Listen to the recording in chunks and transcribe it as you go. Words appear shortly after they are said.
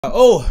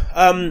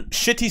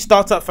Shitty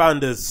startup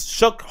founders,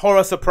 shock,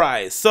 horror,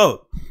 surprise.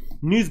 So,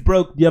 news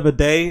broke the other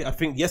day, I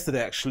think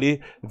yesterday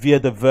actually, via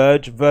The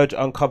Verge. Verge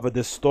uncovered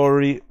this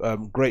story,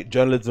 great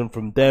journalism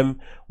from them,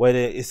 where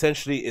they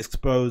essentially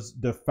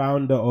exposed the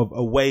founder of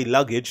Away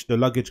Luggage, the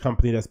luggage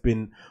company that's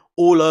been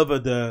all over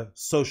the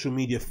social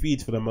media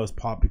feeds for the most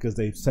part, because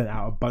they've sent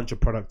out a bunch of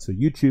products to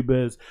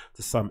YouTubers,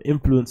 to some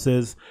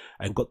influencers,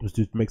 and got them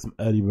to make some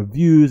early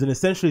reviews. And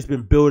essentially it's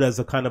been billed as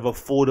a kind of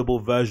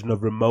affordable version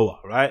of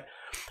Rimowa, right?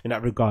 In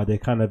that regard, they're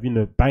kind of,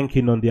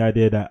 banking on the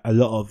idea that a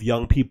lot of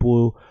young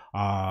people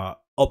are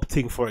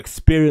opting for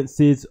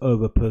experiences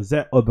over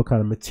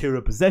kind of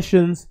material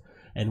possessions,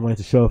 and wanting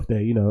to show off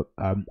their,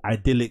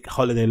 idyllic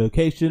holiday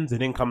locations.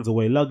 And then comes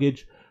Away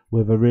Luggage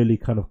with a really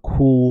kind of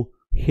cool,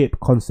 hip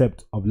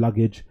concept of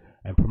luggage,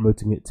 and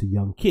promoting it to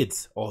young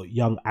kids or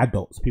young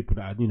adults, people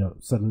that are,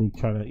 suddenly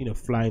trying to,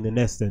 fly in the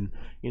nest and,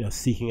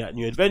 seeking out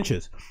new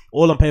adventures.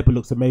 All on paper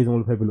looks amazing. All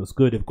on paper looks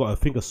good. They've got, I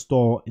think, a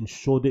store in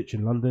Shoreditch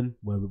in London,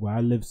 where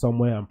I live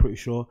somewhere, I'm pretty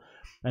sure,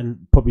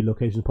 and probably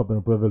locations popping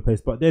up all over the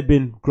place. But they've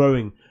been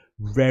growing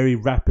very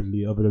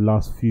rapidly over the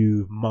last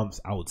few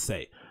months, I would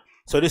say.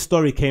 So this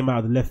story came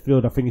out of the left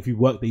field. I think if you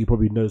work there, you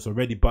probably know this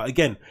already. But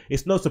again,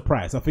 it's no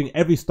surprise. I think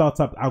every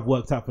startup I've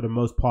worked at, for the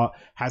most part,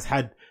 has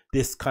had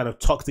this kind of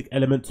toxic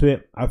element to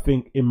it. I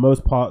think in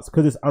most parts,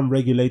 because it's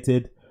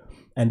unregulated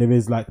and there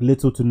is like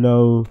little to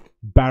no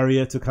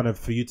barrier to kind of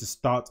for you to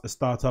start a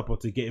startup or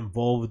to get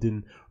involved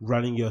in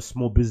running your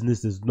small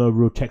business. There's no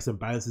real checks and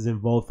balances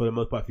involved for the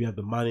most part. If you have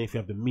the money, if you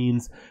have the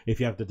means, if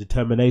you have the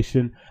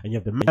determination, and you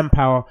have the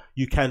manpower,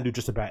 you can do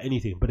just about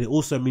anything. But it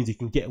also means you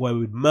can get away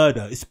with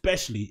murder,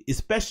 especially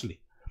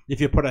if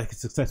your product is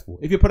successful.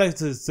 If your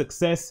product is a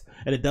success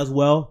and it does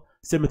well,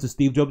 similar to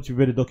Steve Jobs, if you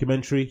read a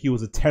documentary, he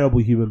was a terrible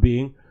human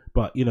being,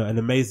 but an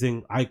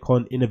amazing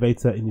icon,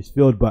 innovator in his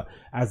field. But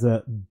as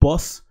a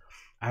boss,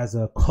 as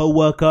a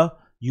co-worker,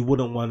 you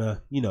wouldn't want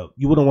to,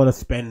 you wouldn't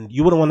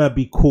want to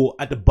be caught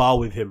at the bar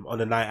with him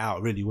on a night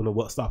out, really. You want to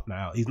work stuff night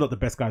out. He's not the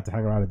best guy to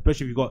hang around with,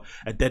 especially if you've got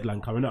a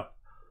deadline coming up.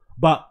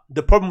 But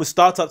the problem with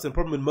startups and the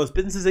problem with most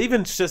businesses,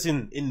 even just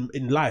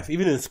in life,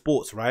 even in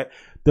sports, right?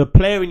 The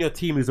player in your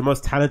team who's the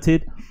most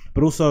talented,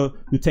 but also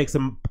who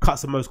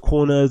cuts the most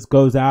corners,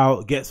 goes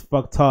out, gets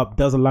fucked up,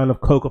 does a line of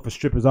coke off a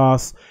stripper's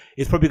ass,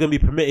 is probably going to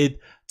be permitted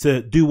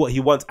to do what he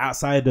wants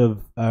outside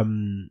of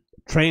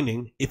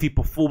training if he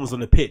performs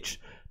on the pitch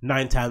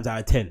 9 times out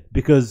of 10,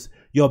 because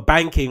you're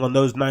banking on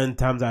those 9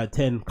 times out of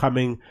 10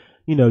 coming,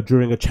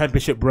 during a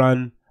championship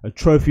run, a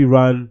trophy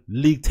run,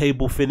 league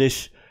table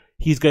finish.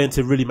 He's going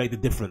to really make the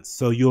difference.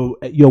 So you're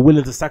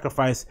willing to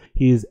sacrifice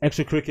his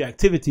extracurricular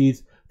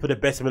activities for the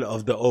betterment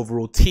of the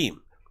overall team.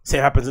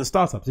 Same happens in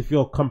startups. If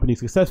your company is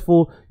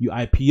successful, you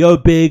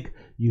IPO big,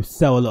 you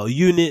sell a lot of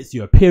units,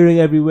 you're appearing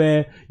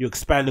everywhere, you're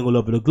expanding all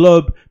over the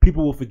globe,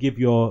 people will forgive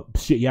your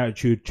shitty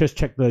attitude. Just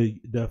check the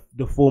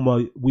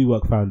former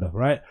WeWork founder,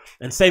 right?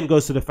 And same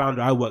goes to the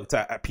founder I worked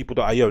at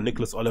People.io,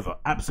 Nicholas Oliver.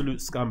 Absolute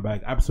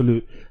scumbag,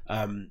 absolute,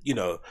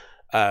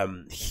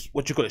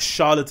 what you call it,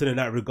 charlatan in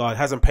that regard.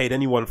 Hasn't paid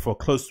anyone for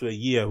close to a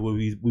year where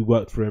we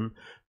worked for him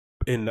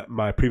in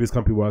my previous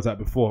company where I was at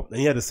before, and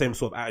he had the same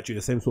sort of attitude,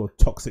 the same sort of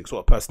toxic sort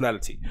of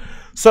personality.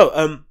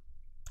 So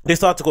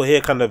this article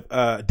here kind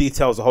of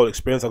details the whole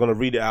experience. I'm going to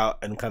read it out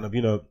and kind of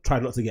try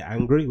not to get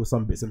angry with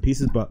some bits and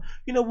pieces, but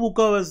we'll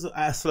go at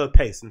a slow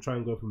pace and try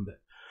and go from there.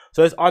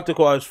 So this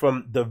article is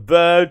from The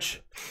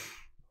Verge.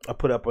 I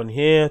put it up on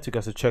here to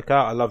guys to check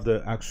out. I love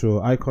the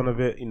actual icon of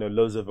it.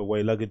 Loads of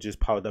Away Luggages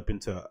powered up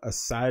into a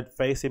sad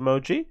face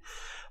emoji.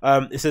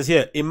 It says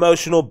here,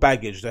 emotional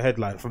baggage, the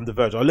headline from The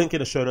Verge. I'll link in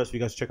the show notes for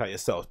you guys to check out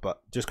yourselves, but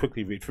just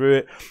quickly read through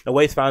it.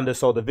 Away's founder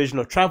sold a vision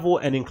of travel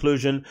and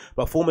inclusion,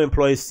 but former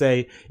employees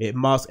say it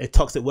masks a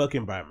toxic work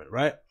environment,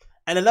 right?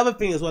 And another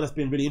thing as well that's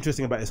been really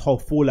interesting about this whole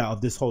fallout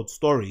of this whole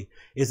story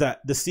is that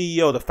the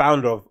CEO, the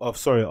founder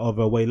of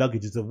Away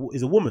Luggage is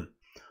a woman.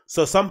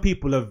 So some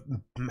people have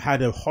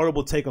had a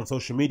horrible take on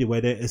social media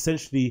where they're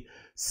essentially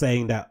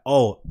saying that,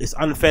 oh, it's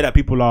unfair that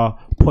people are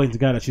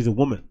pointing out that she's a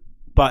woman.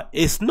 But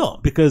it's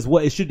not, because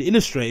what it should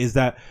illustrate is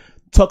that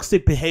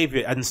toxic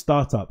behavior in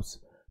startups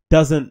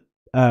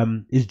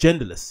is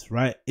genderless,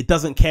 right? It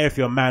doesn't care if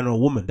you're a man or a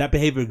woman. That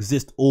behavior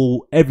exists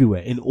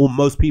everywhere in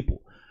most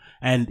people.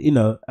 And,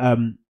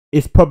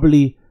 it's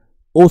probably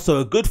also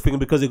a good thing,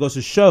 because it goes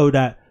to show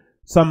that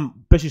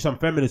especially some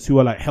feminists who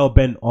are like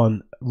hell-bent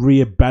on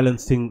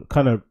rebalancing,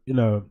 kind of,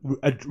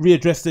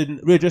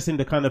 readdressing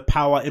the kind of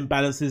power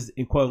imbalances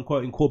in quote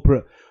unquote in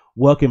corporate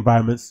work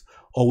environments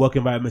or work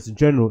environments in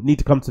general, need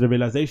to come to the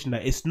realization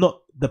that it's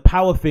not the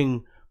power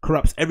thing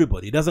corrupts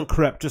everybody. It doesn't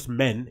corrupt just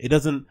men. It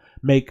doesn't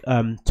make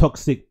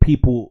toxic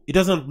people. It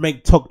doesn't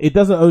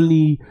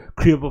only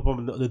creep up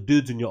on the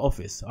dudes in your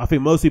office. I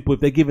think most people, if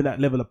they're given that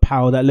level of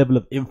power, that level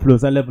of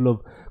influence, that level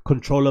of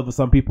control over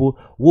some people,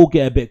 will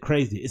get a bit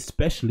crazy,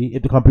 especially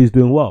if the company is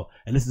doing well.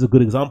 And this is a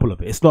good example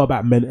of it. It's not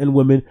about men and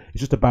women. It's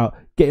just about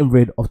getting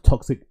rid of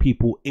toxic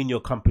people in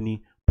your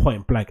company,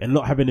 point blank, and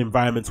not having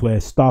environments where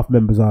staff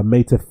members are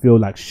made to feel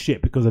like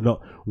shit because they're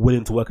not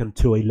willing to work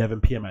until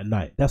 11 p.m. at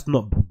night. That's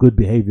not good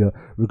behavior,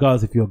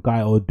 regardless if you're a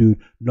guy or a dude.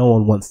 No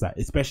one wants that,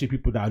 especially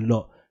people that are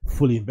not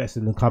fully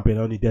invested in the company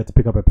and only there to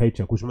pick up a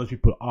paycheck, which most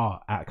people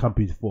are at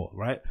companies for,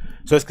 right?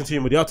 So let's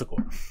continue with the article.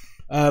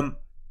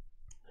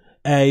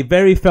 A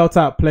very felt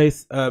out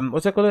place.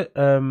 What's that called?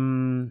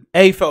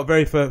 A felt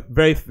very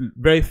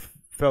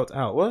felt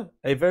out. What?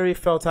 A very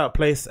felt out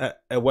place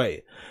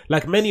away.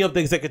 Like many of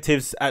the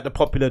executives at the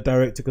popular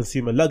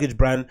direct-to-consumer luggage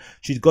brand,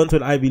 she'd gone to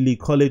an Ivy League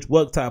college,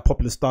 worked at a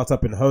popular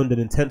startup, and honed an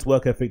intense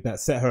work ethic that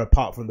set her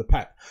apart from the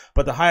pack.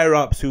 But the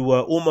higher-ups, who were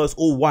almost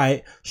all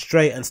white,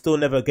 straight, and still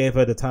never gave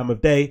her the time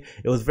of day,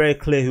 it was very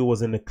clear who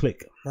was in the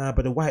clique.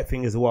 But the white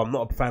thing is, well, I'm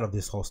not a fan of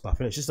this whole stuff,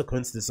 and it's just a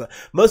coincidence.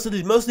 Most of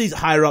these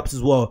higher ups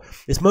as well,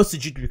 it's mostly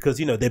due to because,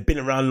 you know, they've been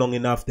around long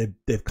enough,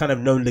 they've kind of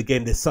known the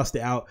game, they've sussed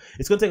it out.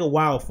 It's going to take a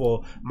while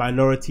for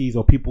minorities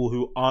or people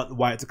who aren't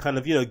white to kind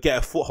of, you know, get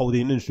a foothold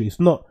in the industry.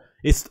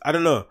 I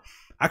don't know.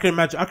 I can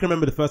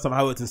remember the first time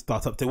I worked in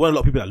startup, there weren't a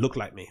lot of people that look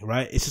like me,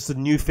 right? It's just a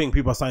new thing.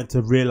 People are starting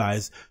to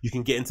realize you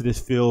can get into this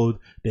field.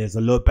 There's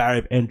a low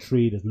barrier of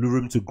entry. There's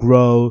room to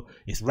grow.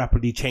 It's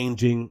rapidly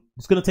changing.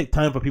 It's going to take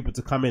time for people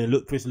to come in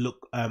and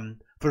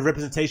for the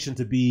representation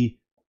to be,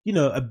 you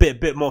know, a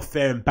bit more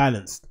fair and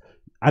balanced.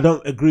 I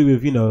don't agree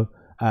with, you know,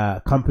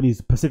 companies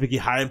specifically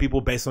hiring people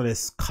based on their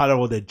color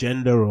or their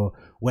gender or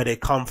where they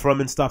come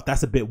from and stuff.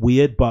 That's a bit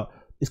weird, but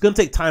it's going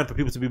to take time for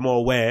people to be more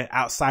aware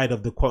outside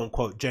of the quote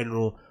unquote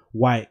general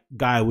white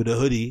guy with a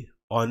hoodie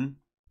on.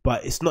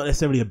 But it's not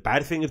necessarily a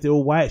bad thing if they're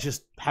all white. It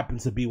just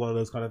happens to be one of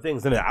those kind of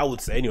things, isn't it? I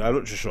would say anyway. I'm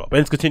not too sure, but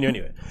let's continue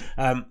anyway.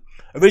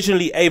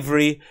 Originally,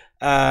 Avery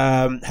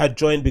had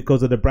joined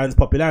because of the brand's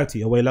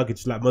popularity, Away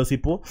Luggage, like most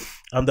people.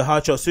 The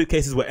hard-shell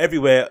suitcases were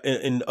everywhere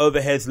in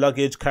overheads,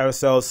 luggage,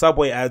 carousels,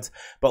 subway ads,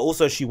 but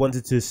also she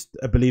wanted to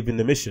believe in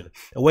the mission.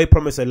 Away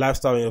promised a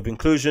lifestyle of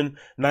inclusion,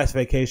 nice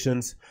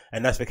vacations.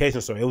 It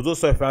was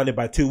also founded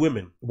by two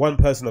women, one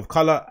person of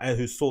color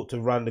who sought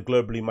to run the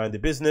globally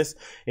minded business.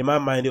 In my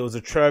mind, it was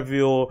a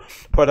trivial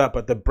product,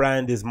 but the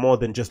brand is more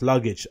than just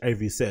luggage,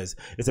 Avery says.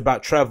 It's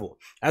about travel.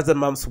 As the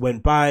months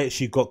went by,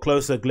 she got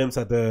closer glimpse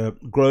at the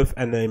growth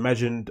and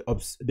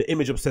the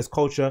image obsessed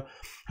culture.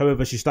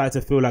 However, she started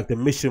to feel like the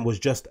mission was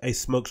just a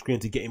smokescreen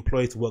to get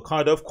employees to work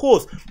harder. Of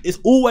course, it's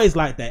always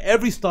like that.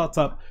 Every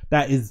startup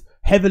that is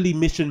heavily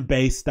mission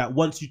based, that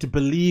wants you to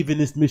believe in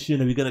this mission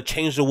and we're going to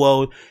change the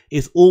world,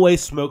 is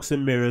always smokes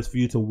and mirrors for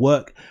you to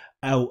work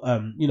out,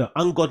 you know,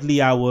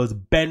 ungodly hours,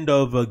 bend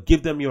over,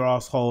 give them your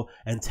asshole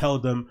and tell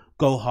them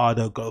go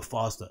harder, go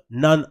faster.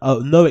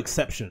 No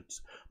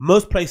exceptions.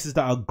 Most places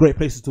that are great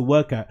places to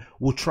work at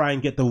will try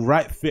and get the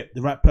right fit,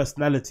 the right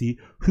personality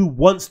who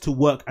wants to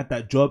work at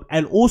that job,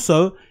 and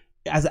also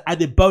as an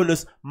added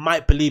bonus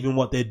might believe in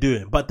what they're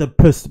doing. But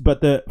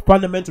the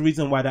fundamental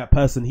reason why that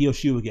person, he or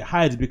she, will get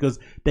hired is because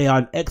they are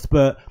an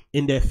expert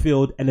in their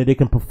field and that they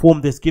can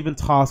perform this given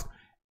task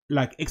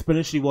like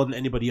exponentially more than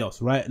anybody else,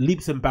 right?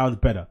 Leaps and bounds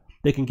better.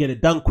 They can get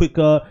it done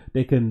quicker.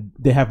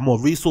 They have more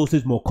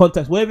resources, more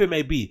contacts, whatever it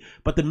may be.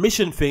 But the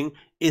mission thing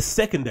is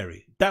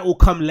secondary. That will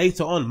come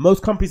later on.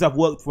 Most companies I've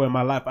worked for in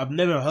my life, I've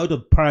never heard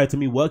of prior to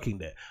me working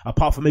there,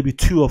 apart from maybe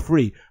 2 or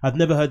 3. I've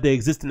never heard they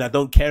exist and I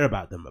don't care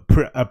about them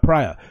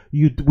prior.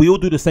 We all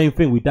do the same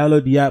thing. We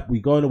download the app, we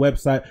go on the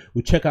website,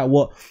 we check out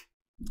what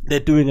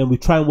they're doing and we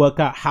try and work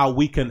out how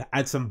we can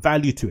add some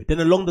value to it. Then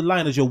along the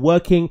line, as you're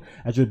working,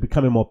 as you're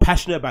becoming more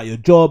passionate about your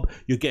job,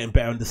 you're getting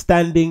better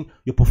understanding,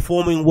 you're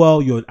performing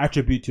well, you're an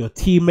attribute to your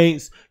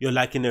teammates, you're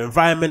liking their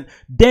environment.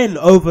 Then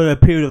over a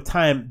period of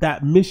time,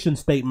 that mission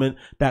statement,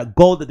 that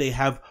goal that they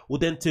have will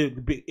then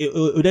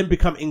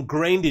become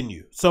ingrained in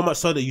you, so much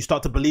so that you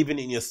start to believe in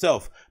it in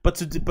yourself. But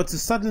to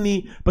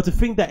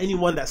think that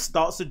anyone that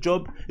starts a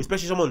job,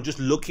 especially someone just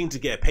looking to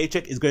get a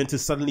paycheck, is going to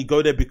suddenly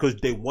go there because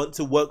they want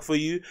to work for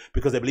you,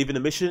 because they believe in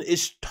the mission,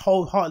 is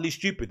wholeheartedly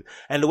stupid.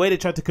 And the way they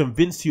try to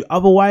convince you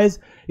otherwise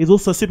is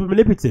also super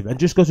manipulative and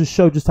just goes to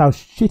show just how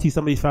shitty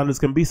some of these founders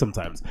can be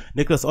sometimes.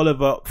 Nicholas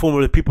Oliver,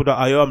 former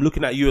people.io, I'm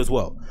looking at you as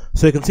well.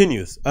 So it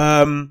continues.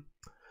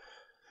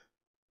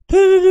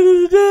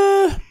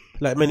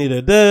 Like many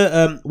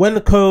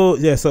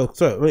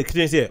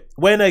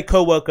when a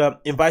co-worker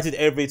invited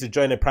Avery to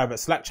join a private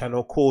Slack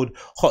channel called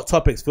Hot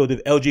Topics filled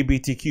with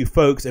LGBTQ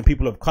folks and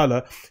people of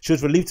color, she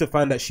was relieved to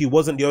find that she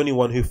wasn't the only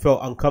one who felt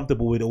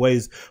uncomfortable with the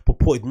way's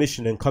purported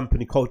mission and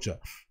company culture.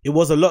 It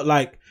was a lot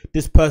like,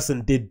 this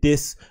person did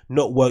this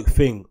not work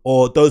thing,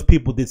 or those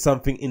people did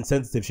something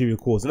insensitive, she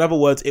recalls. In other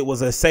words, it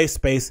was a safe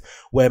space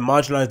where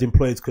marginalized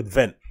employees could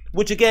vent,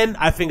 which again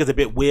I think is a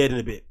bit weird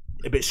and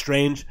a bit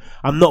strange.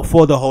 I'm not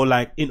for the whole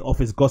like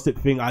in-office gossip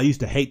thing. I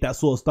used to hate that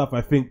sort of stuff. I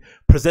think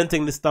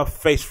presenting this stuff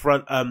face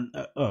front,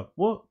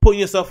 putting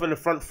yourself in the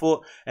front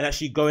foot and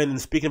actually going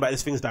and speaking about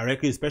these things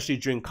directly, especially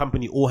during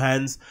company all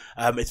hands,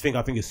 I think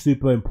is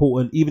super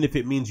important. Even if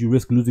it means you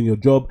risk losing your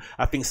job,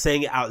 I think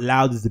saying it out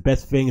loud is the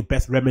best thing, the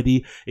best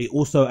remedy. It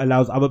also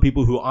allows other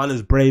people who aren't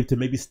as brave to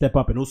maybe step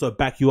up and also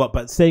back you up.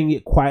 But saying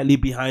it quietly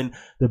behind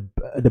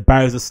the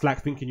barriers of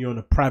Slack, thinking you're on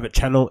a private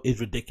channel,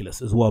 is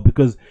ridiculous as well,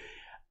 because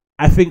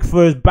I think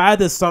for as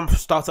bad as some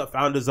startup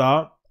founders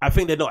are, I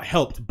think they're not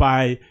helped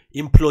by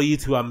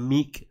employees who are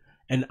meek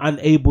and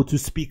unable to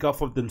speak up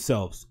for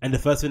themselves. And the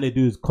first thing they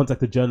do is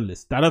contact a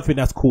journalist. I don't think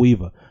that's cool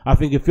either. I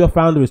think if your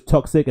founder is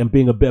toxic and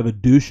being a bit of a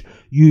douche,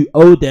 you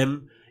owe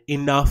them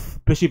enough,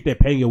 especially if they're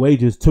paying your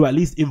wages, to at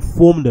least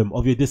inform them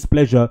of your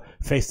displeasure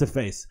face to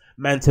face,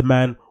 man to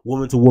man,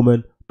 woman to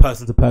woman,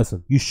 person to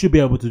person. You should be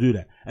able to do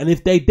that. And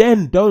if they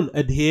then don't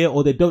adhere,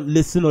 or they don't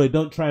listen, or they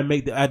don't try and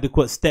make the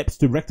adequate steps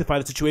to rectify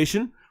the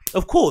situation,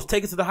 of course,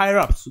 take it to the higher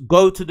ups,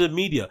 go to the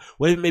media,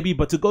 whatever it may be.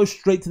 But to go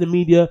straight to the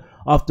media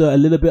after a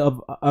little bit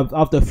of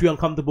after a few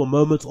uncomfortable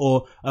moments,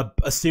 or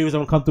a series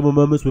of uncomfortable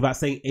moments, without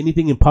saying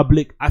anything in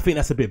public, I think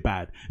that's a bit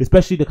bad.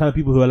 Especially the kind of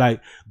people who are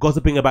like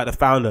gossiping about the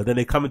founder, then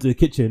they come into the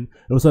kitchen and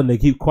all of a sudden they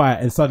keep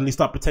quiet and suddenly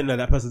start pretending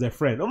that person's their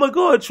friend. Oh my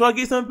god, should I get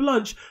you something for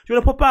lunch? Do you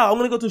want to pop out? I'm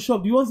gonna go to the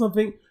shop. Do you want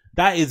something?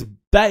 That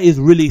is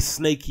really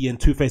snaky and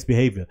two-faced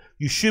behavior.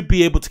 You should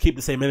be able to keep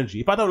the same energy.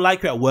 If I don't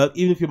like you at work,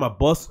 even if you're my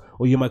boss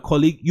or you're my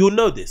colleague, you'll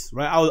know this,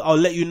 right? I'll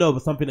let you know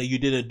about something that you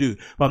didn't do.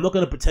 But I'm not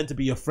going to pretend to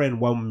be your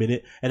friend 1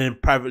 minute and then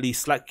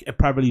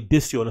privately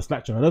diss you on a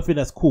Slack channel. I don't think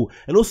that's cool.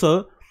 And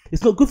also,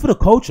 it's not good for the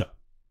culture.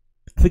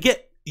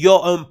 Forget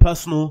your own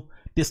personal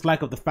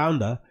dislike of the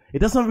founder. It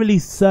doesn't really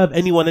serve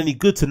anyone any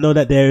good to know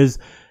that there's...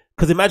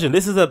 Because imagine,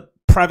 this is a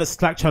private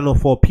Slack channel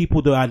for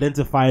people that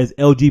identify as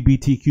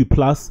LGBTQ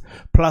plus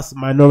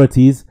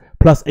minorities,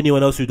 plus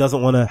anyone else who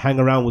doesn't want to hang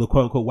around with the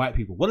quote unquote white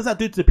people. What does that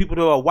do to the people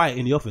who are white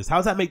in the office? How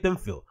does that make them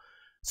feel?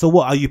 So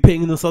what, are you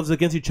pitting themselves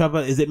against each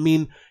other? Does it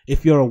mean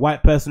if you're a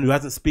white person who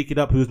hasn't speaking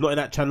up, who's not in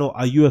that channel,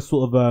 are you a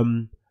sort of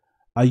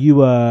are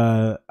you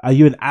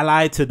an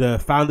ally to the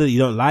founder that you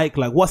don't like?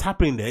 Like, what's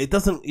happening there? It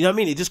doesn't, you know what I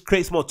mean? It just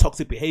creates more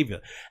toxic behavior.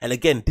 And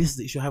again, this is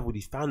the issue I have with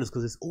these founders,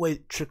 because it's always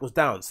trickles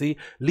down. See,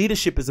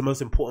 leadership is the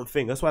most important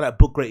thing. That's why that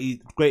book,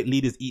 Great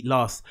Leaders Eat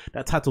Last,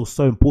 that title is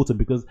so important,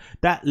 because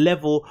that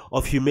level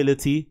of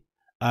humility,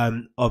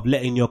 of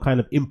letting your kind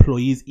of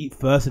employees eat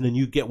first and then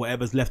you get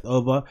whatever's left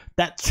over,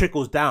 that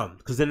trickles down.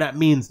 Because then that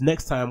means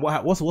next time,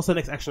 what's the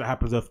next action that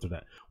happens after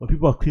that? When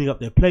people are cleaning up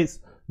their plates,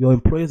 your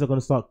employees are going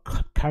to start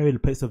carrying the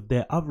plates of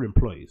their other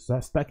employees. So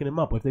that's stacking them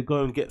up. If they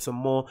go and get some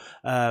more,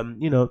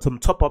 some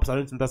top ups, I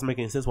don't think it doesn't make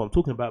any sense what I'm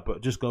talking about,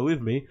 but just go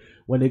with me.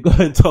 When they go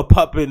and top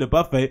up in the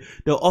buffet,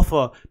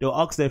 they'll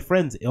ask their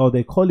friends or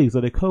their colleagues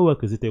or their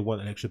co-workers if they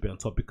want an extra bit on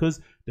top, because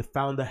the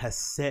founder has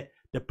set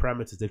the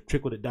parameters. They've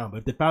trickled it down. But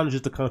if the founder is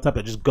just the kind of type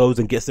that just goes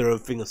and gets their own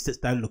thing and sits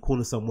down in the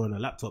corner somewhere on a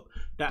laptop,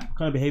 that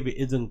kind of behavior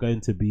isn't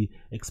going to be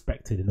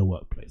expected in the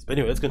workplace. But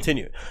anyway, let's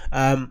continue.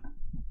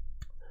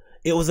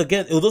 It was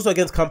also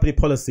against company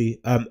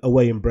policy,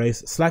 Away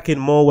Embrace. Slack in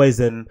more ways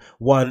than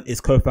one, its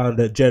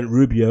co-founder Jen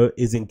Rubio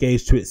is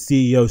engaged to its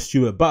CEO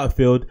Stuart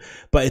Butterfield,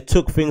 but it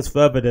took things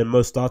further than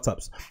most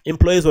startups.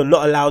 Employees were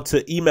not allowed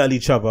to email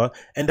each other,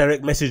 and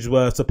direct messages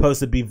were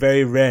supposed to be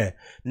very rare,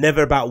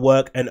 never about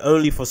work, and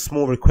only for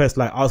small requests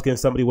like asking if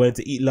somebody wanted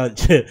to eat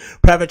lunch.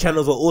 Private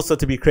channels were also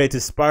to be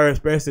created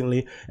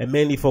sparingly and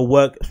mainly for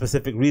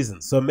work-specific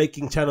reasons. So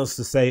making channels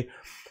to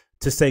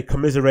say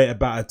commiserate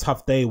about a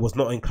tough day was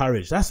not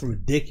encouraged. That's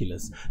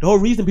ridiculous. The whole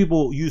reason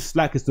people use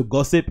Slack is to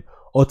gossip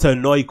or to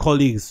annoy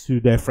colleagues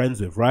who they're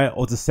friends with, right?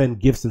 Or to send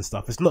gifts and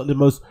stuff. It's not the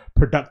most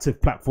productive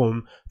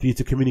platform for you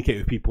to communicate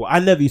with people. I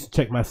never used to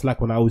check my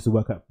Slack when I used to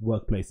work at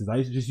workplaces. I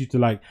used to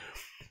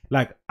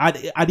like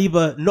I'd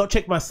either not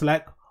check my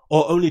Slack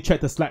or only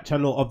check the Slack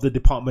channel of the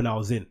department I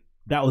was in.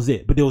 That was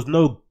it. But there was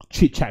no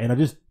chit chatting.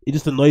 It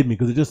just annoyed me,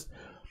 because it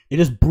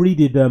just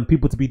breeded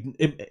people to be...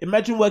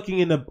 Imagine working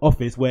in an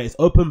office where it's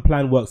open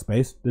plan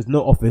workspace. There's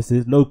no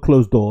offices, no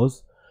closed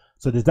doors.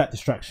 So there's that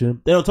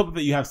distraction. Then on top of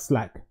it, you have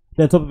Slack.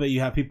 Then on top of it, you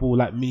have people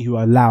like me who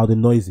are loud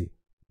and noisy.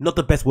 Not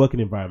the best working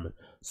environment.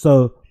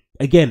 So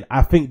again,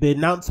 I think the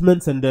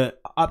announcements and the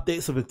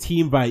updates of the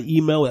team via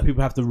email that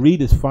people have to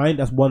read is fine.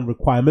 That's one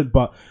requirement.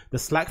 But the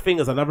Slack thing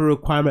is another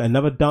requirement,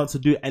 another dance to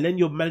do. And then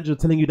your manager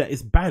telling you that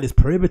it's banned, it's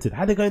prohibited.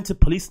 How are they going to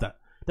police that?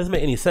 Doesn't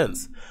make any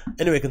sense.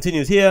 Anyway, it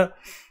continues here.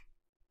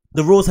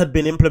 The rules had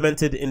been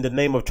implemented in the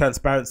name of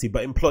transparency,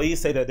 but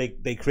employees say that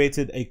they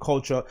created a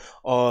culture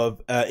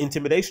of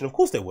intimidation. Of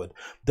course they would.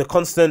 The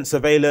constant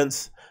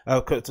surveillance,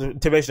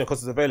 intimidation and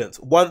constant surveillance.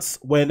 Once,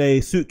 when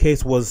a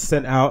suitcase was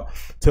sent out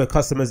to a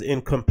customer's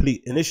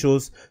incomplete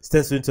initials,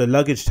 stenciled into a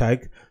luggage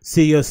tag,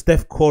 CEO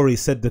Steph Corey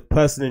said the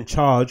person in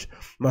charge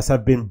must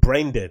have been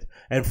brain dead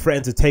and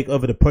threatened to take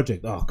over the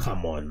project. Oh,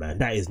 come on, man.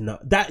 That is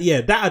not... That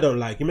I don't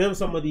like. You remember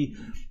somebody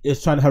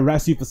is trying to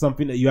harass you for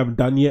something that you haven't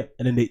done yet,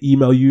 and then they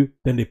email you,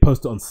 then they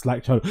post it on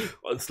Slack channel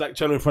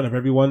in front of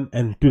everyone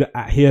and do the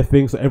at here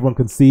thing so everyone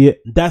can see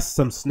it. That's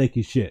some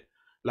snaky shit.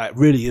 Like,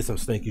 really is some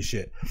snaky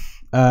shit.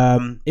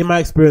 In my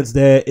experience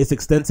there, it's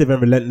extensive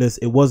and relentless.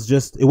 It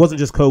wasn't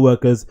just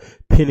co-workers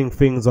pinning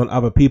things on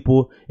other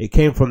people. It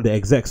came from the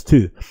execs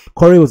too.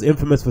 Corey was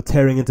infamous for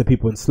tearing into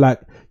people in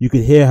Slack. You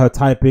could hear her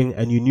typing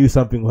and you knew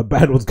something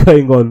bad was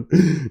going on.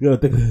 You know,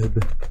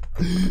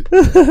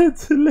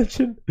 it's a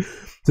legend.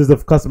 This is the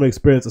customer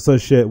experience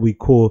associate we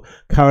call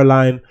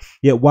Caroline.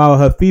 Yet while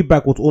her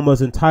feedback was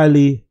almost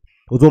entirely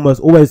was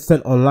almost always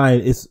sent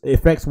online. Its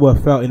effects were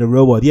felt in the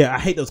real world. Yeah, I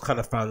hate those kind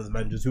of founders,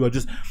 managers who are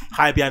just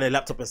hide behind their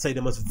laptop and say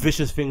the most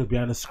vicious things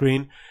behind the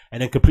screen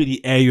and then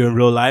completely air you in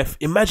real life.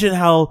 Imagine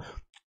how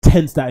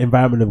tense that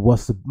environment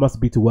must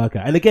be to work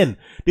at. And again,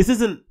 this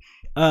isn't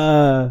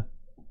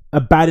a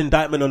bad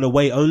indictment on the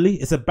way only.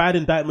 It's a bad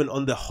indictment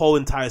on the whole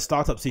entire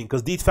startup scene,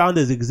 because these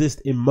founders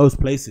exist in most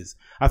places.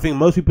 I think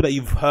most people that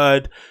you've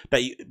heard,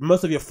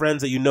 most of your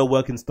friends that you know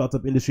work in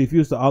startup industry, if you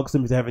used to ask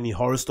them if they have any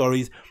horror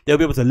stories, they'll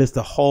be able to list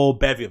a whole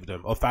bevy of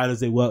them, of founders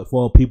they work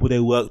for, people they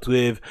worked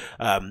with,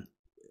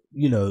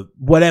 you know,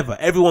 whatever.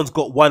 Everyone's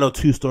got one or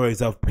two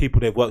stories of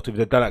people they've worked with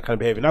that done that kind of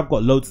behavior, and I've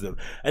got loads of them.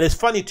 And it's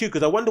funny too,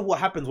 because I wonder what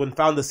happens when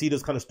founders see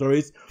those kind of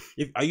stories.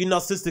 Are you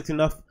narcissistic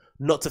enough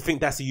not to think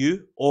that's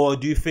you, or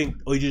do you think,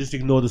 or you just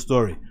ignore the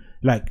story?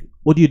 Like,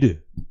 what do you do?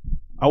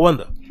 I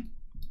wonder.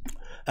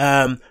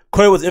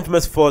 Corey was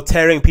infamous for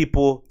tearing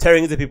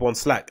into people on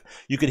Slack.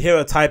 You could hear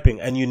her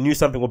typing and you knew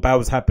something bad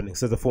was happening,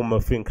 says the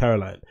former Finn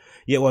Caroline.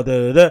 Yeah, well,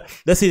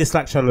 let's see the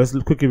Slack channel. Let's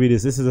quickly read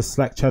this. This is a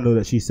Slack channel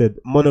that she said,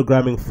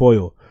 monogramming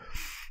foil.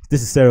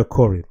 This is Sarah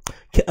Corey.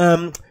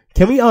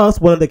 Can we ask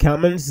one of the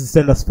account managers to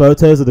send us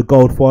photos of the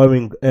gold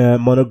foiling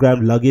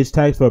monogrammed luggage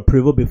tags for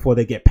approval before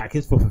they get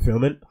packaged for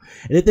fulfillment?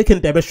 And if they can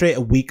demonstrate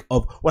a week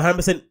of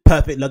 100%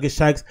 perfect luggage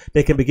tags,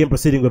 they can begin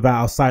proceeding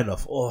without our sign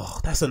off. Oh,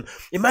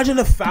 imagine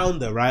a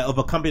founder, right, of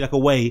a company like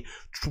Away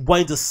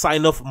wanting to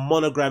sign off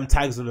monogram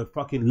tags on a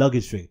fucking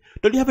luggage thing.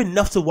 Don't you have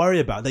enough to worry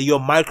about that you're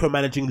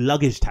micromanaging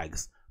luggage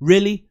tags?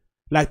 Really?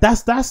 Like,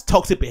 that's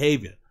toxic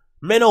behavior.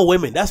 Men or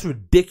women, that's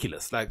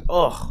ridiculous. Like,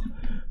 oh,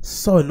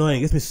 so annoying.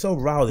 It gets me so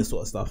riled, this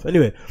sort of stuff.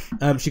 Anyway,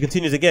 she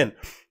continues again.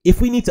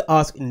 If we need to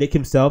ask Nick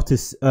himself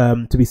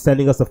to be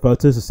sending us the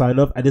photos to sign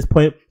off at this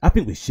point, I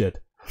think we should.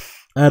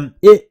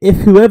 If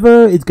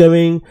whoever is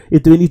doing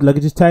these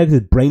luggage tags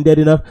is brain dead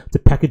enough to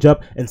package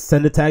up and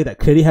send a tag that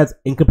clearly has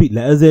incomplete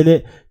letters in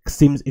it,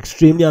 seems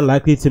extremely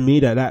unlikely to me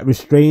that a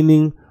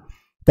retraining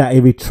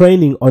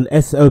on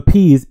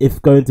SOPs is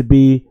going to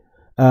be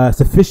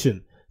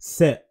sufficient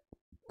set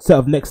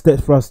of next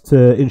steps for us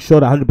to ensure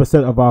that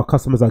 100% of our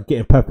customers are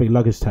getting perfect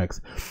luggage tags.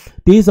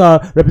 These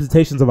are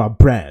representations of our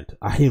brand.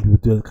 I hate people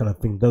do that kind of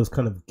thing, those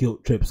kind of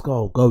guilt trips.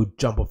 Go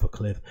jump off a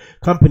cliff.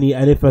 Company,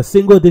 and if a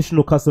single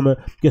additional customer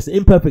gets an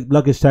imperfect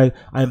luggage tag,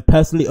 I am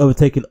personally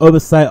overtaking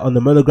oversight on the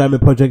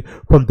monogramming project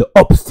from the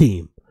ops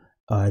team.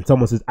 And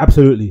someone says,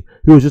 absolutely.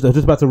 I was just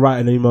about to write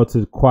an email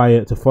to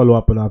Quiet to follow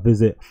up on our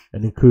visit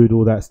and include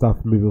all that stuff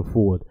moving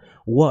forward.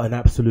 What an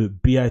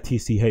absolute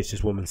bitch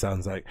this woman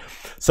sounds like.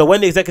 So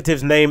when the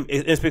executive's name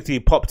inexplicably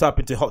popped up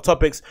into Hot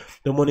Topics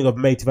the morning of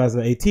May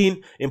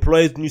 2018,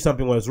 employees knew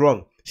something was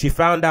wrong. She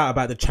found out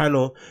about the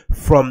channel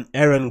from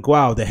Erin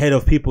Guao, the head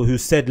of people, who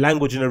said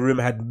language in the room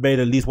had made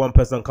at least one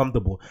person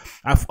uncomfortable.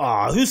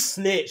 Who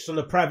snitched on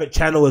the private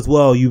channel as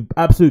well? You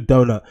absolute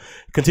donut.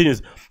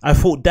 Continues. I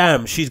thought,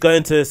 damn, she's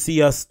going to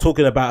see us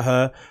talking about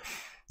her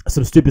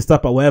some stupid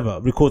stuff, but whatever.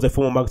 Records a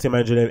former marketing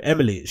manager named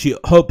Emily. She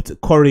hoped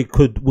Corey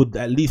would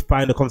at least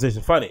find the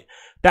conversation funny.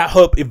 That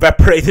hope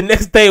evaporated the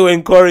next day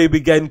when Corey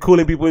began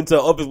calling people into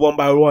her office one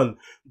by one.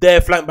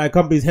 There, flanked by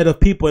company's head of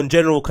people and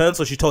general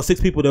counsel, she told 6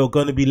 people they were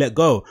going to be let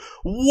go.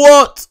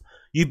 What?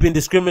 You've been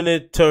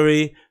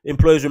discriminatory.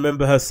 Employees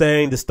remember her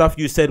saying the stuff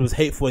you said was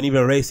hateful and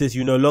even racist.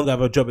 You no longer have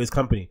a job at this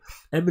company.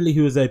 Emily,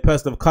 who is a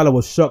person of color,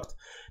 was shocked.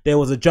 There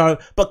was a jar.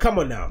 But come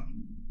on now.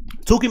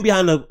 Talking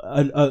behind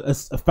a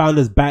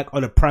founder's back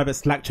on a private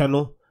Slack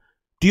channel,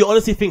 do you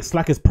honestly think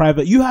Slack is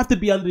private? You have to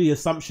be under the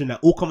assumption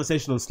that all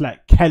conversation on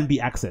Slack can be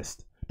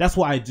accessed. That's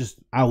what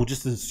I will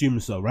just assume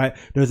so, right?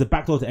 There's a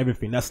backdoor to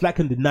everything. Now Slack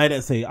can deny that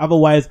and say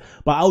otherwise,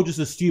 but I will just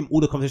assume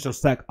all the conversations on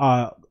Slack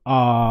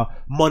are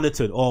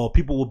monitored, or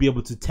people will be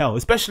able to tell,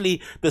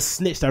 especially the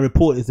snitch that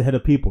report is the head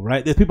of people,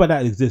 right? There's people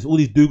that exist. All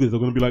these do-gooders are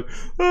going to be like,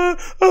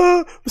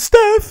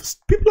 Steph,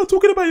 people are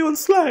talking about you on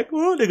Slack.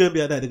 Oh, they're going to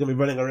be like that. They're going to be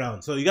running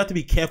around. So you got to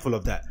be careful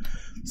of that.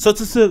 So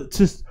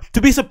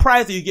to be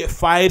surprised that you get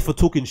fired for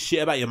talking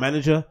shit about your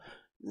manager,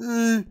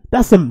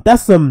 that's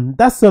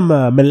some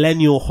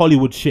millennial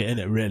Hollywood shit, isn't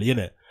it? Really,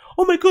 isn't it?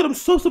 Oh my god, I'm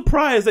so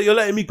surprised that you're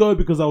letting me go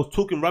because I was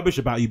talking rubbish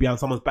about you behind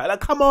someone's back. Like,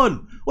 come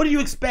on, what do you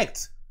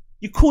expect?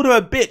 You called her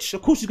a bitch.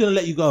 Of course she's gonna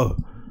let you go.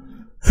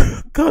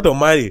 God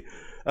almighty.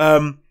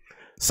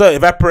 So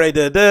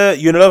evaporated.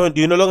 You no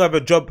longer have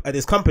a job at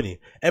this company.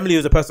 Emily,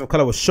 who's a person of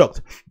color, was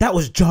shocked. That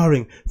was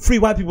jarring. 3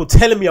 white people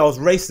telling me I was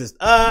racist.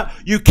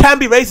 You can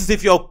be racist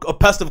if you're a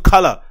person of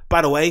color,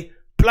 by the way.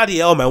 Bloody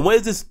hell, man. What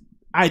is this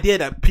idea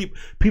that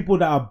people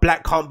that are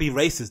black can't be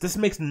racist? This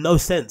makes no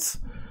sense.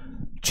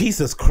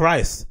 Jesus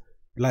Christ.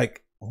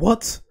 Like,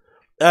 what?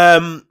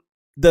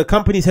 The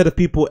company's head of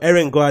people,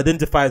 Erin Guo,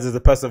 identifies as a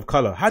person of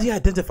color. How do you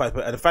identify?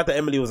 The fact that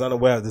Emily was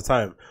unaware at the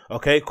time.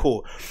 Okay,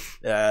 cool.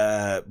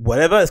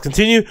 Whatever. Let's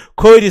continue.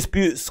 Corey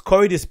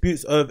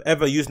disputes of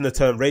ever using the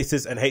term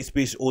racist and hate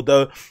speech,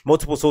 although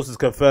multiple sources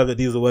confirm that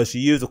these are the words she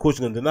used. Of course,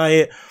 she's going to deny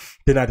it.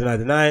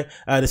 Deny.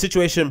 The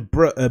situation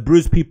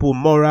bruised people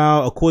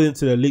morale, according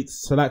to the leaked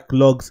Slack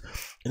logs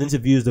and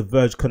interviews The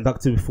Verge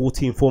conducted with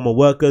 14 former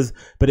workers,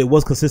 but it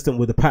was consistent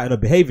with the pattern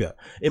of behavior.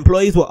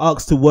 Employees were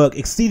asked to work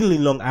exceedingly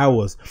long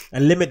hours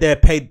and limit their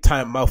paid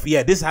time off.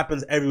 Yeah, this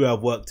happens everywhere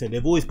I've worked in.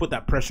 They've always put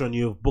that pressure on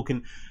you of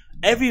booking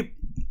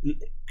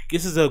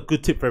this is a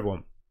good tip for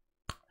everyone.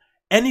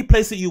 Any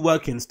place that you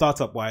work in,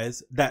 startup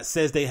wise, that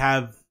says they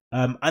have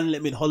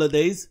unlimited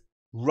holidays,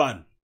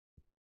 run.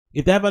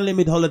 If they have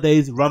unlimited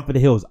holidays, run for the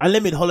hills.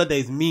 Unlimited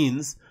holidays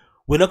means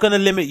we're not going to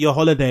limit your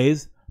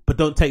holidays, but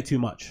don't take too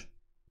much.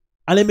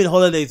 Unlimited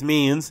holidays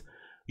means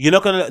you're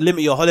not going to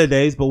limit your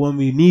holidays, but when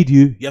we need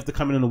you, you have to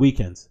come in on the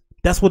weekends.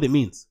 That's what it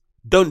means.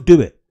 Don't do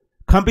it.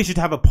 Companies should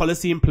have a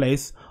policy in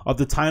place of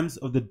the times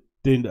of the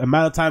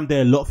amount of time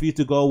they allot for you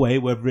to go away,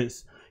 whether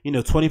it's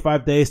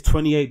 25 days,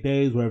 28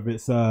 days, whether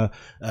it's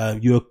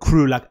you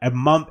accrue like a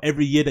month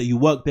every year that you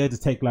work there to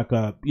take like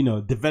a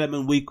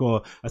development week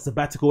or a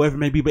sabbatical, whatever it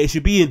may be, but it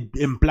should be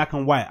in black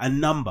and white, a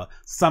number,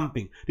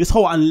 something. This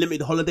whole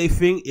unlimited holiday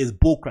thing is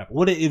bullcrap.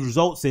 What it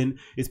results in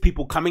is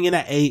people coming in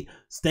at 8,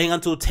 staying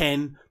until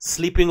 10,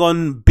 sleeping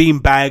on bean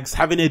bags,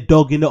 having a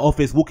dog in the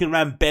office, walking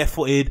around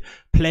barefooted,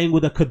 playing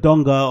with a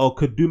kadonga or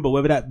kadumba,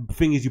 whatever that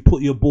thing is, you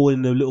put your ball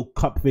in the little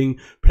cup thing,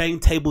 playing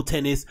table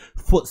tennis,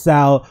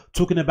 futsal,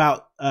 talking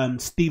about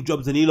Steve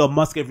Jobs and Elon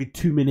Musk every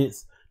 2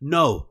 minutes.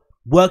 No,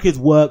 work is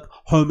work,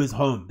 home is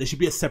home. There should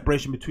be a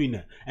separation between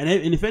that. And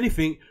if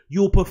anything,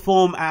 you'll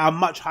perform at a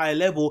much higher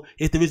level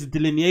if there is a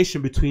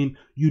delineation between,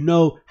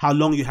 how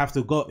long you have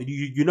to go,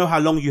 you know how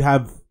long you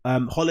have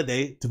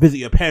holiday to visit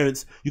your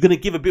parents. You're going to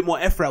give a bit more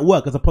effort at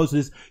work as opposed to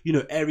this,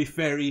 airy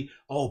fairy,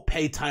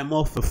 paid time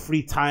off for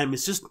free time.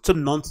 It's just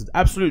some nonsense,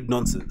 absolute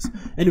nonsense.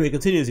 Anyway, it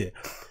continues here.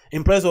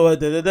 Impressed or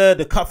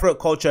the cutthroat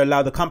culture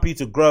allowed the company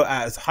to grow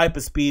at hyper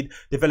speed,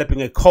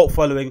 developing a cult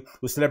following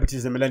with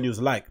celebrities and millennials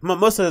alike.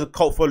 Most of the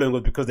cult following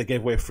was because they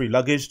gave away free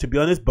luggage, to be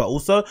honest, but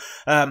also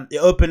it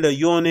opened a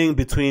yawning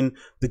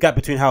the gap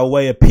between how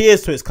Away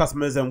appears to its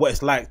customers and what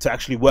it's like to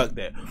actually work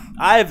there.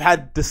 I've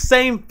had the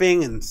same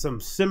thing in some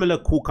similar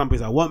cool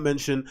companies I won't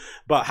mention,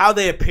 but how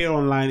they appear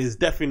online is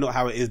definitely not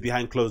how it is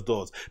behind closed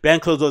doors.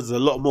 Behind closed doors is a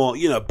lot more,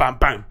 bang,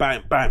 bang,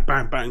 bang, bang,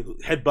 bang, bang,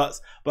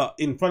 headbutts, but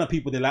in front of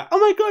people, they're like, oh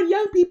my God,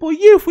 young people,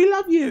 youth, we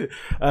love you.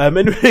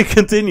 Anyway, it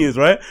continues,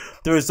 right?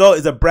 The result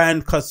is a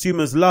brand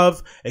consumers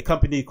love, a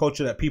company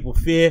culture that people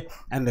fear,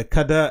 and a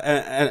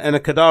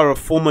cadre of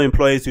former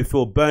employees who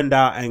feel burned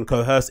out and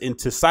coerced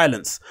into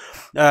silence.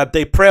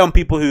 They prey on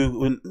people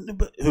who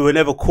are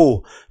never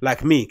cool,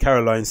 like me.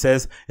 Caroline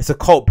says it's a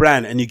cult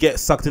brand, and you get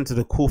sucked into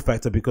the cool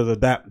factor because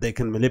of that. They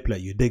can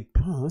manipulate you.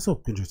 That's an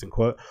interesting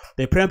quote.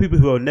 They prey on people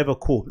who are never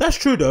cool. That's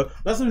true though.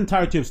 That's the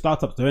entirety of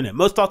startups, though, isn't it?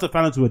 Most startup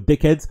founders who are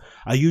dickheads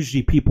are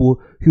usually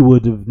people who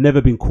would have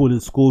never been cool in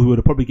school, who would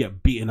have probably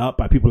get beaten up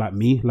by people like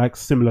me, like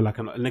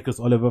Nicholas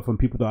Oliver from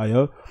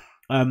People.io.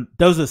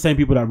 Those are the same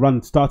people that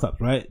run startups,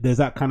 right? There's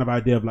that kind of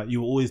idea of like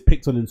you were always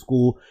picked on in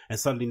school, and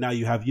suddenly now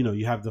you have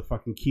the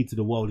fucking key to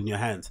the world in your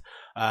hands.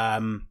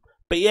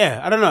 But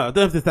yeah, I don't know. I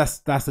don't know if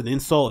that's an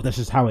insult. That's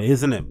just how it is,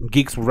 isn't it?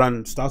 Geeks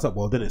run startup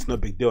world, then it's no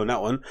big deal on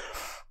that one.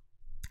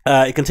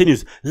 It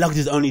continues. Luggage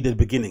is only the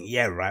beginning.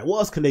 Yeah, right. What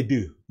else can they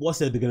do? What's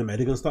they're gonna make?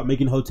 They're gonna start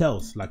making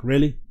hotels. Like,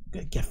 really?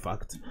 Get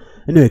fucked.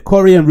 Anyway,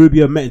 Corey and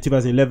Rubio met in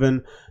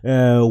 2011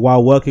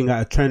 while working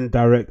at a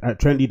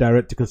trendy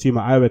direct-to-consumer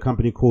eyewear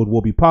company called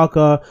Warby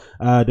Parker.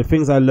 The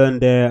things I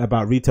learned there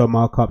about retail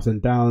markups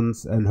and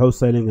downs and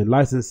wholesaling and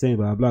licensing,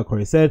 blah, blah,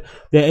 Corey said.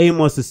 Their aim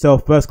was to sell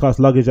first-class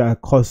luggage at a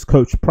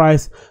coach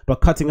price,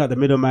 but cutting out the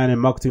middleman and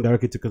marketing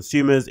directly to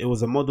consumers. It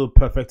was a model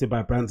perfected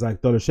by brands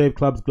like Dollar Shave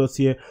Club's,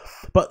 Glossier.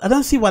 But I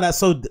don't see why that's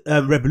so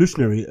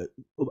revolutionary.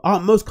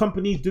 Aren't most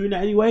companies doing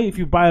that anyway? If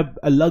you buy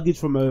a luggage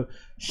from a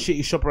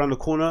shitty shop around the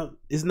corner,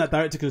 isn't that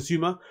direct to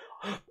consumer?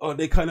 Or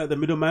they cutting out the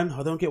middleman?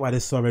 I don't get why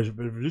they're so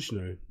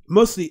revolutionary.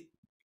 Mostly,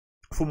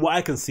 from what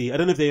I can see, I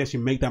don't know if they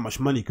actually make that much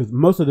money, because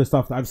most of the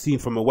stuff that I've seen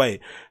from Away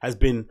has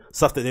been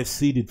stuff that they've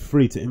seeded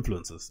free to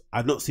influencers.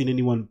 I've not seen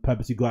anyone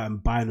purposely go out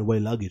and buy an Away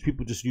luggage.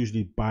 People just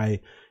usually buy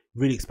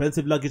really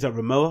expensive luggage at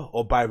Rimowa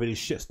or buy really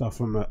shit stuff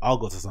from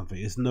Argos or something.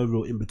 It's no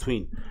real in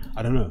between.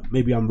 I don't know.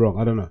 Maybe I'm wrong.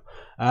 I don't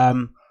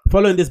know.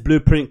 Following this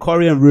blueprint,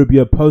 Corey and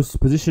Rubio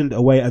positioned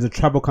Away as a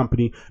travel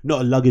company,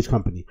 not a luggage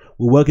company.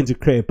 We're working to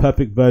create a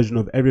perfect version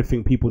of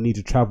everything people need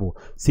to travel.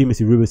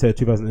 Seamlessly, Rubio said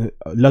 2000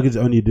 luggage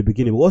only at the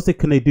beginning. But what else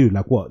can they do?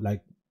 Like what?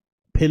 Like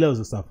pillows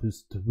and stuff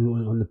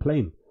on the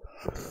plane.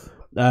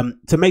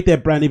 To make their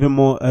brand even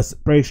more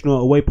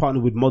aspirational, Away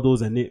partnered with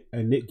models and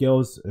knit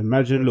girls.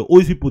 Imagine, look, all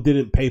these people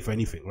didn't pay for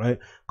anything, right?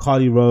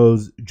 Carly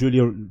Rose,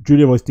 Julia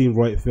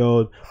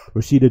Roystein-Roitfeld,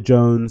 Rashida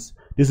Jones.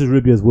 This is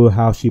Rubio's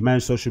wheelhouse. She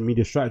managed social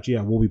media strategy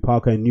at Warby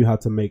Parker and knew how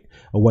to make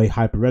Away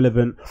hyper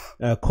relevant.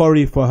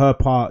 Corey, for her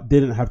part,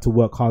 didn't have to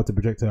work hard to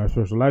project her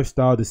social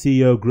lifestyle. The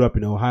CEO grew up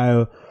in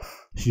Ohio.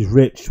 She's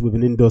rich with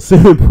an indoor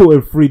swimming pool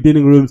and 3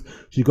 dining rooms.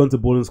 She's gone to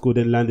boarding school,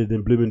 then landed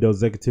in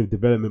Bloomingdale's executive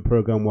development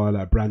program while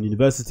at Brown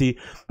University.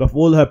 But for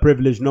all her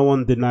privilege, no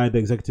one denied the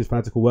executive's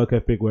fanatical work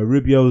ethic, where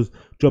Rubio's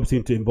job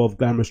seemed to involve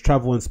glamorous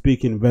travel and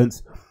speaking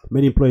events.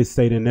 Many employees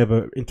say they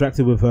never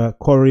interacted with her.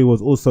 Corey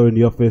was always in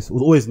the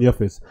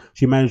office.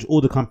 She managed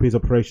all the company's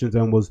operations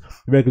and was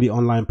regularly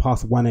online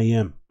past 1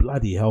 a.m.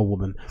 Bloody hell,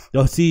 woman. The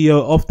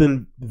CEO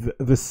often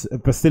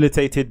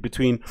facilitated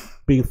between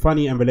being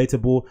funny and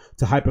relatable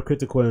to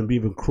hypercritical and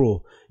even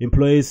cruel.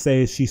 Employees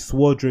say she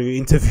swore during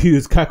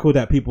interviews, cackled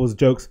at people's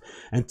jokes,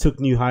 and took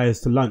new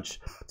hires to lunch,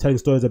 telling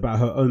stories about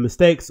her own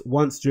mistakes.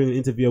 Once during an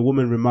interview, a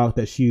woman remarked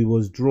that she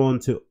was drawn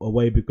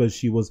away because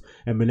she was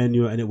a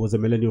millennial and it was a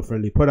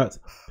millennial-friendly product.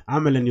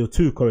 I'm millennial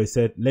too, Corey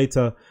said.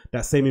 Later,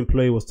 that same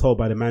employee was told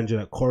by the manager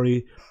that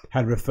Corey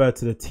had referred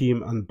to the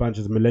team and bunch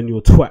as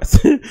millennial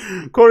twats.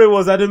 Corey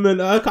was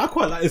adamant. I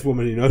quite like this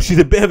woman, you know. She's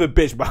a bit of a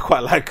bitch, but I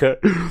quite like her.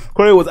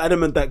 Corey was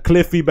adamant that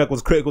clear feedback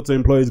was critical to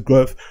employees'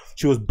 growth.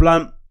 She was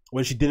blunt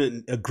when she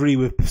didn't agree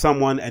with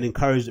someone and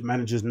encouraged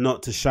managers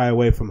not to shy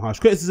away from harsh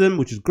criticism,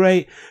 which is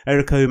great.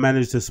 Erica, who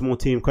managed a small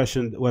team,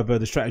 questioned whether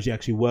the strategy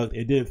actually worked.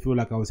 It didn't feel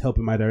like I was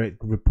helping my direct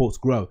reports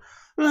grow.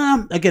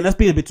 Again, that's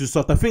being a bit too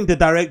soft. I think the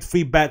direct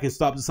feedback and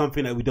startups is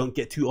something that we don't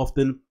get too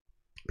often.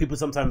 People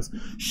sometimes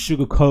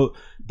sugarcoat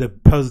the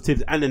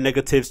positives and the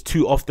negatives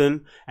too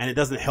often, and it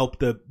doesn't help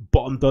the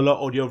bottom dollar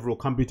or the overall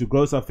company to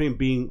grow. So I think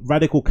being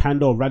radical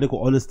candor or radical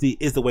honesty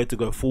is the way to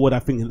go forward. I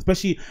think,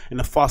 especially in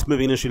a fast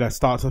moving industry like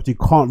startups, you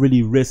can't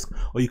really risk,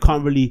 or you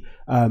can't really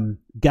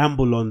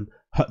gamble on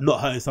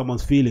not hurting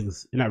someone's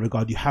feelings in that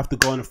regard. You have to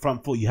go on the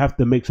front foot. You have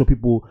to make sure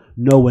people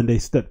know when they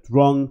stepped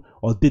wrong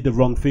or did the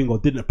wrong thing or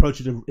didn't approach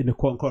it in the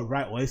quote unquote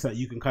right way, so that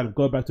you can kind of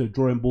go back to the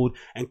drawing board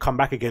and come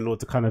back again in order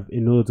to kind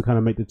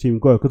of make the team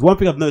grow. Because one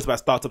thing I've noticed about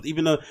startups,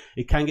 even though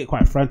it can get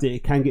quite frantic,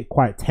 it can get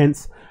quite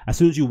tense, as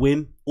soon as you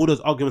win, all those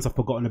arguments are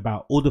forgotten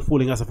about, all the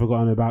falling outs are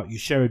forgotten about. You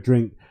share a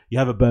drink, you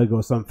have a burger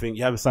or something,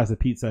 you have a slice of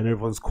pizza, and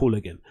everyone's cool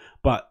again.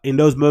 But in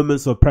those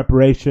moments of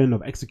preparation,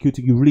 of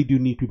executing, you really do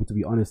need people to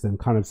be honest and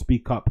kind of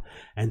speak up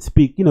and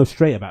speak, you know,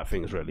 straight about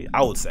things, really,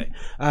 I would say.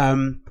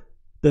 When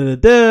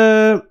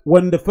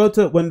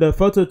the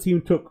photo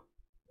team took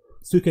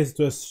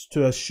suitcases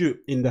to a shoot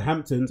in the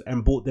Hamptons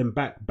and brought them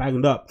back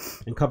banged up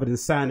and covered in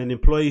sand, an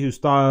employee who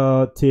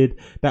started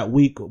that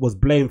week was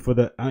blamed for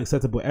the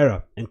unacceptable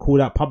error and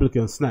called out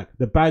publicly on Slack.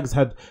 The bags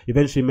had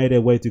eventually made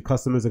their way to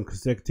customers and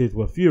executives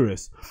were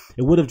furious.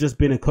 It would have just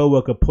been a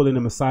co-worker pulling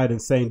them aside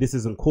and saying this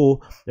isn't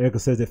cool. Erica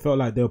says they felt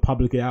like they were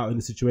publicly out in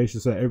the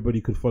situation so that everybody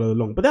could follow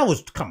along. But that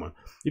was, come on,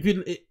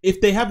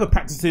 if they have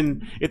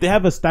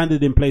a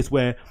standard in place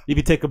where if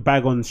you take a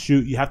bag on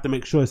shoot, you have to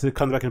make sure it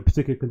comes back in a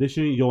particular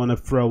condition, you don't want to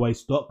throw away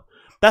stock.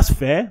 That's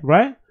fair,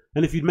 right?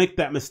 And if you make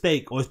that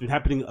mistake, or it's been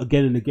happening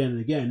again and again and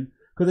again,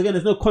 because again,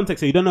 there's no context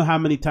here. You don't know how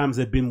many times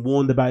they've been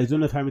warned about it. You don't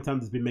know how many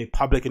times it's been made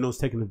public and no one's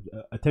taken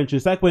attention.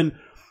 It's like when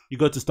you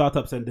go to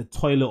startups and the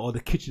toilet or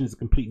the kitchen is a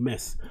complete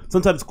mess.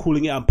 Sometimes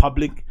calling it out in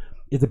public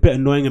is a bit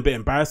annoying, a bit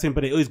embarrassing,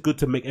 but it is good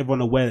to make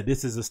everyone aware that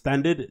this is a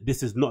standard,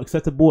 this is not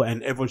acceptable,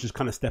 and everyone should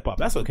kind of step up.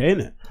 That's okay,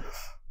 isn't it?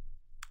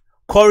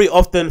 Corey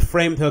often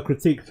framed her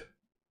critique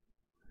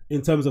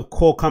in terms of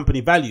core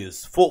company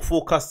values: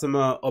 thoughtful,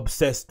 customer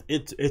obsessed,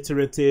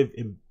 iterative,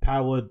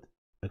 empowered,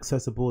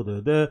 accessible.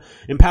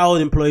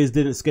 Empowered employees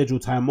didn't schedule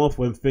time off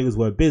when things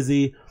were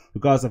busy,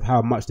 regardless of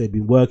how much they'd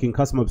been working.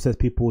 Customer obsessed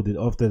people did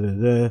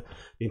often. The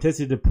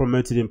intensity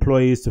promoted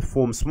employees to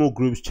form small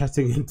groups,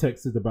 chatting in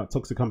texts about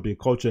toxic company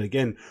culture.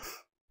 Again,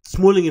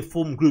 smalling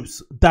informed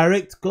groups.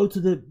 Go to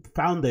the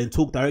founder and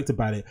talk direct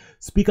about it.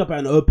 Speak up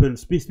and open.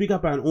 Speak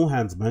up on all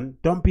hands, man.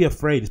 Don't be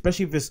afraid,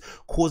 especially if it's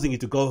causing you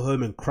to go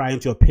home and cry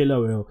into your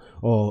pillow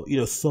or you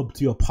know, sob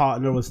to your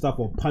partner or stuff,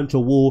 or punch a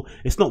wall.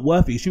 It's not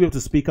worth it. You should be able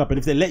to speak up. And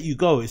if they let you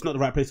go, it's not the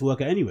right place to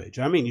work at anyway.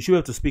 Do you know what I mean? You should be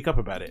able to speak up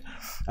about it.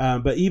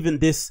 But even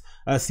this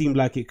seemed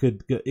like it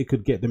could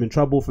get them in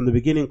trouble. From the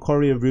beginning,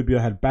 Corey and Rubio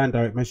had banned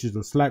direct messages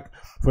on Slack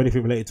for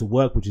anything related to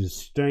work, which is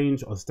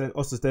strange.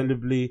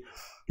 Ostensibly,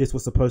 this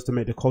was supposed to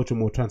make the culture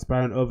more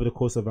transparent over the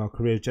course of our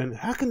career.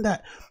 How can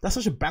that's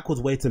such a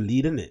backwards way to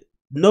lead, isn't it?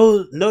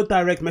 No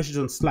direct message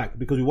on Slack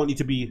because we want you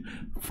to be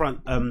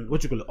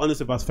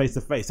honest with us face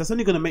to face. That's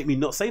only going to make me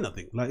not say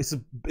nothing. Like it's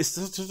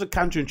just a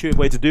counterintuitive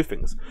way to do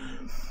things.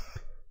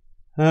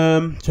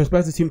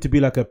 Transparency seemed to be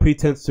like a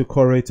pretense to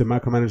Corey to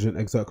micromanage and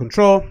exert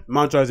control.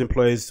 Marginalized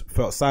employees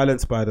felt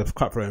silenced by the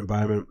cutthroat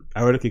environment.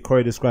 Ironically,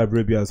 Corey described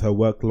Rubio as her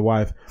work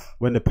wife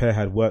when the pair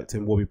had worked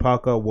in Warby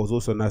Parker. What was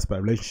also nice about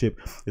the relationship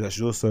is that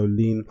she also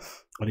leaned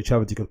on each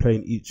other to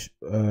complain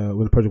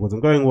when the project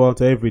wasn't going well.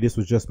 To Avery, this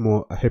was just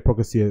more a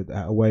hypocrisy at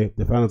a way.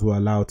 The founders were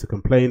allowed to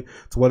complain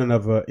to one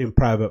another in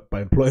private,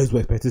 but employees were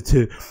expected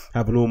to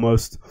have an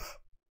almost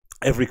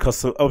every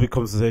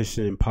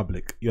conversation in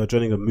public. You're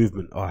joining a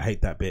movement. Oh, I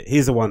hate that bit.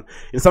 Here's the one.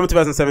 In summer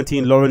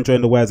 2017, Lauren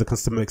joined the way as a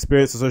customer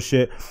experience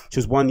associate. She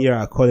was 1 year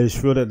out of college,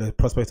 thrilled at the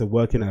prospect of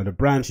working at a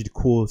brand. She's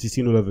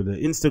seen all over the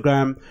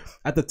Instagram.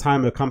 At the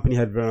time, her company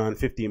had around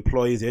 50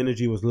 employees. The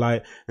energy was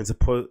light and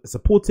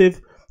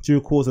supportive. She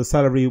recalls a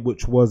salary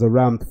which was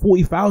around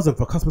 40,000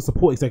 for a customer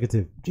support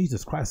executive.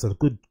 Jesus Christ, a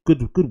good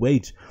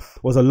wage.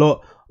 Wasn't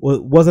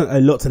a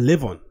lot to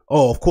live on.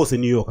 Oh, of course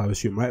in New York, I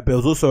assume, right? But it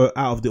was also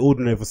out of the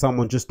ordinary for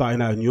someone just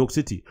starting out in New York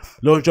City.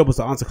 Lauren's job was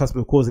to answer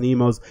customer calls and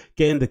emails,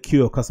 getting the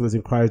queue of customers'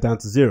 inquiries down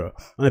to 0.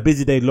 On a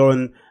busy day,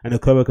 Lauren and her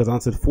co-workers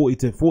answered 40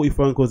 to 40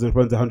 phone calls and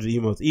responded to 100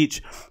 emails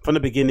each. From the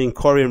beginning,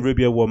 Corey and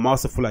Rubio were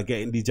masterful at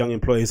getting these young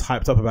employees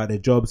hyped up about their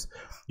jobs.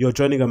 You're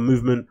joining a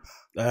movement.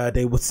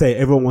 They would say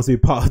everyone wants to be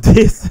part of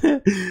this.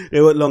 They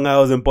worked long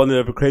hours and bonded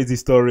over crazy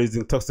stories,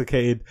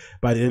 intoxicated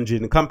by the energy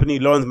in the company.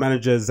 Lauren's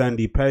manager,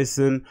 Zandy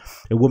Payson,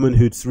 a woman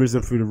who'd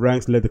risen through the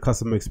ranks, led the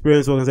customer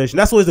experience organization.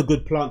 That's always a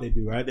good plant they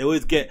do, right? They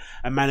always get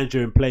a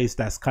manager in place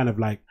that's kind of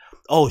like,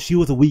 oh, she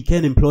was a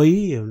weekend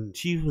employee and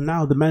she's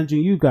now the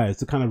managing you guys,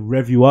 to kind of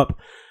rev you up,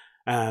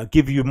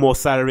 give you more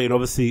salary and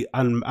obviously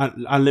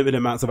unlimited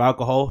amounts of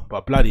alcohol.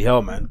 But bloody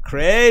hell, man,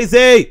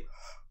 crazy.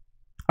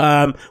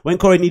 When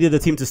Corey needed the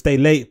team to stay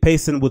late,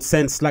 Payson would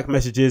send Slack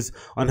messages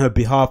on her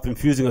behalf,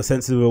 infusing her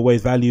sensitive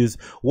ways values.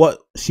 What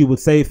she would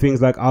say,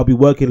 things like, I'll be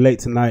working late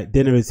tonight.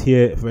 Dinner is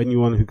here for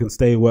anyone who can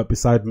stay and work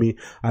beside me.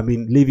 I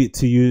mean, leave it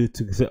to you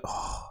to say,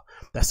 oh,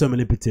 that's so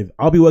manipulative.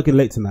 I'll be working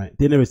late tonight.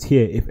 Dinner is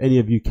here if any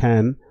of you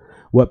can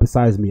work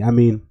beside me. I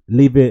mean,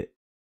 leave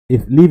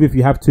if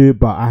you have to,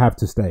 but I have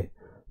to stay.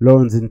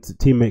 Lauren's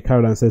teammate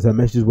Caroline says her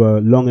messages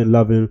were long and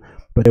loving,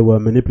 but they were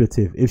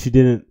manipulative. If she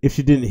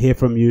didn't hear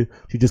from you,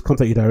 she just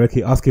contact you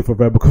directly, asking for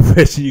verbal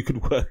confession you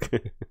could work.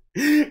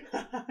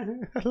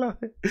 I love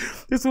it.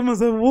 This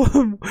woman's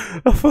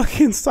a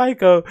fucking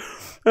psycho.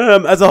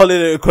 As a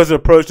holiday request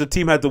approached, the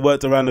team had to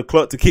work around the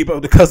clock to keep up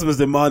with the customers'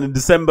 demand. In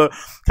December,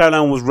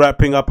 Caroline was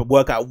wrapping up at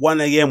work at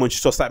 1 a.m. when she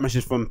saw a Slack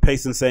message from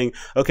Payson saying,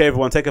 okay,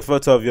 everyone, take a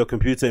photo of your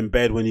computer in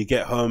bed when you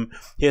get home.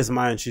 Here's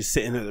mine. She's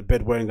sitting at the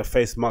bed wearing a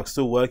face mask,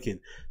 still working.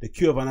 The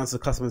queue of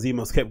unanswered customers'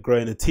 emails kept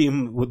growing. The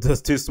team was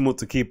just too small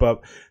to keep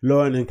up.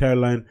 Lauren and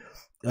Caroline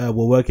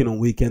were working on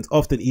weekends,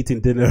 often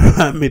eating dinner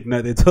around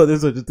midnight. They told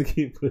us just to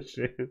keep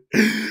pushing.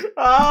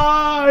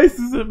 This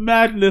is a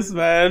madness,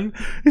 man.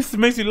 This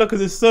makes me look,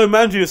 because it's so,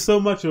 man, there's so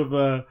much of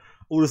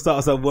all the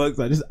startups I've worked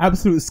at, just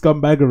absolute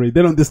scumbaggery.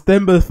 Then on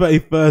December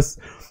 31st,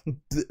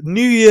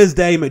 New Year's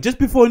Day, mate, just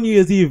before New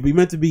Year's Eve, we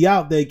meant to be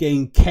out there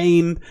getting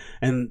caned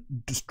and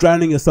just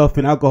drowning yourself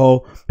in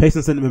alcohol.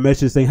 Payson sent him a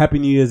message saying Happy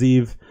New Year's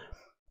Eve.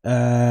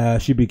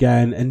 She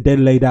began, and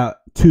then laid out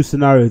 2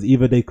 scenarios.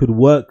 Either they could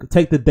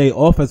take the day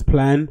off as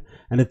planned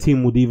and the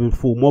team would even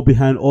fall more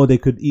behind, or they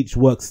could each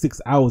work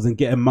 6 hours and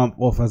get a month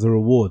off as a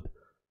reward.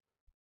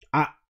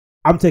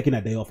 I'm taking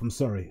that day off. I'm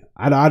sorry.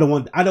 I don't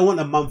want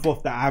a month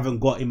off that I haven't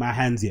got in my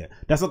hands yet.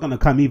 That's not gonna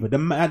come either.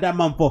 That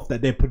month off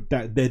that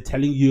they're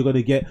telling you you're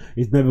gonna get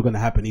is never gonna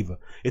happen either.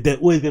 If they're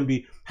always gonna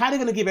be, how are they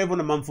gonna give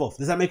everyone a month off?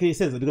 Does that make any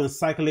sense? Are they gonna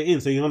cycle it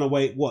in? So you're gonna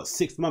wait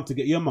 6 months to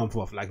get your month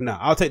off? Like, nah,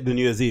 I'll take the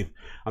New Year's Eve.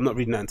 I'm not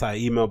reading that entire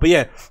email, but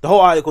yeah, the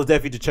whole article is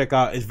there for you to check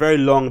out. It's very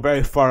long,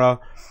 very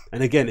thorough,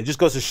 and again, it just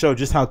goes to show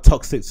just how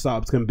toxic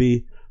startups can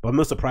be. But I'm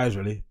not surprised,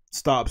 really.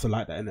 Startups are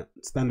like that, innit?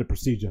 Standard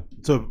procedure.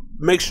 So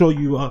make sure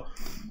you are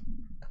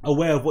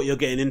aware of what you're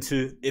getting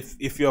into. If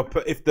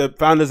the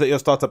founders at your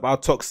startup are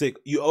toxic,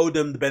 you owe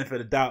them the benefit of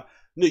the doubt.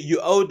 No, you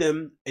owe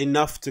them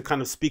enough to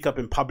kind of speak up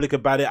in public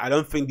about it. I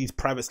don't think these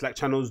private Slack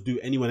channels do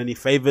anyone any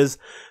favors,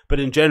 but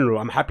in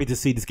general, I'm happy to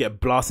see this get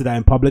blasted out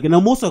in public, and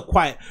I'm also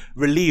quite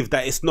relieved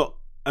that it's not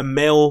a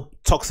male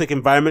toxic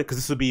environment, because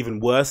this would be even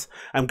worse.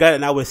 I'm glad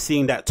that now we're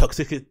seeing that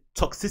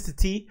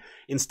toxicity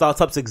in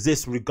startups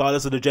exists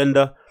regardless of the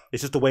gender.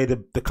 It's just the way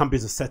the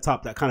companies are set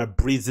up that kind of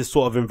breeds this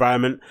sort of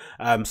environment.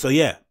 So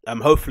yeah,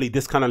 hopefully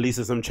this kind of leads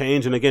to some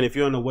change. And again, if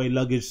you're an Away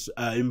Luggage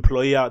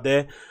employee out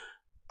there,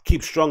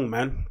 keep strong,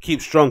 man.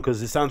 Keep strong,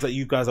 because it sounds like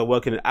you guys are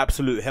working in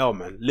absolute hell,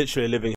 man. Literally living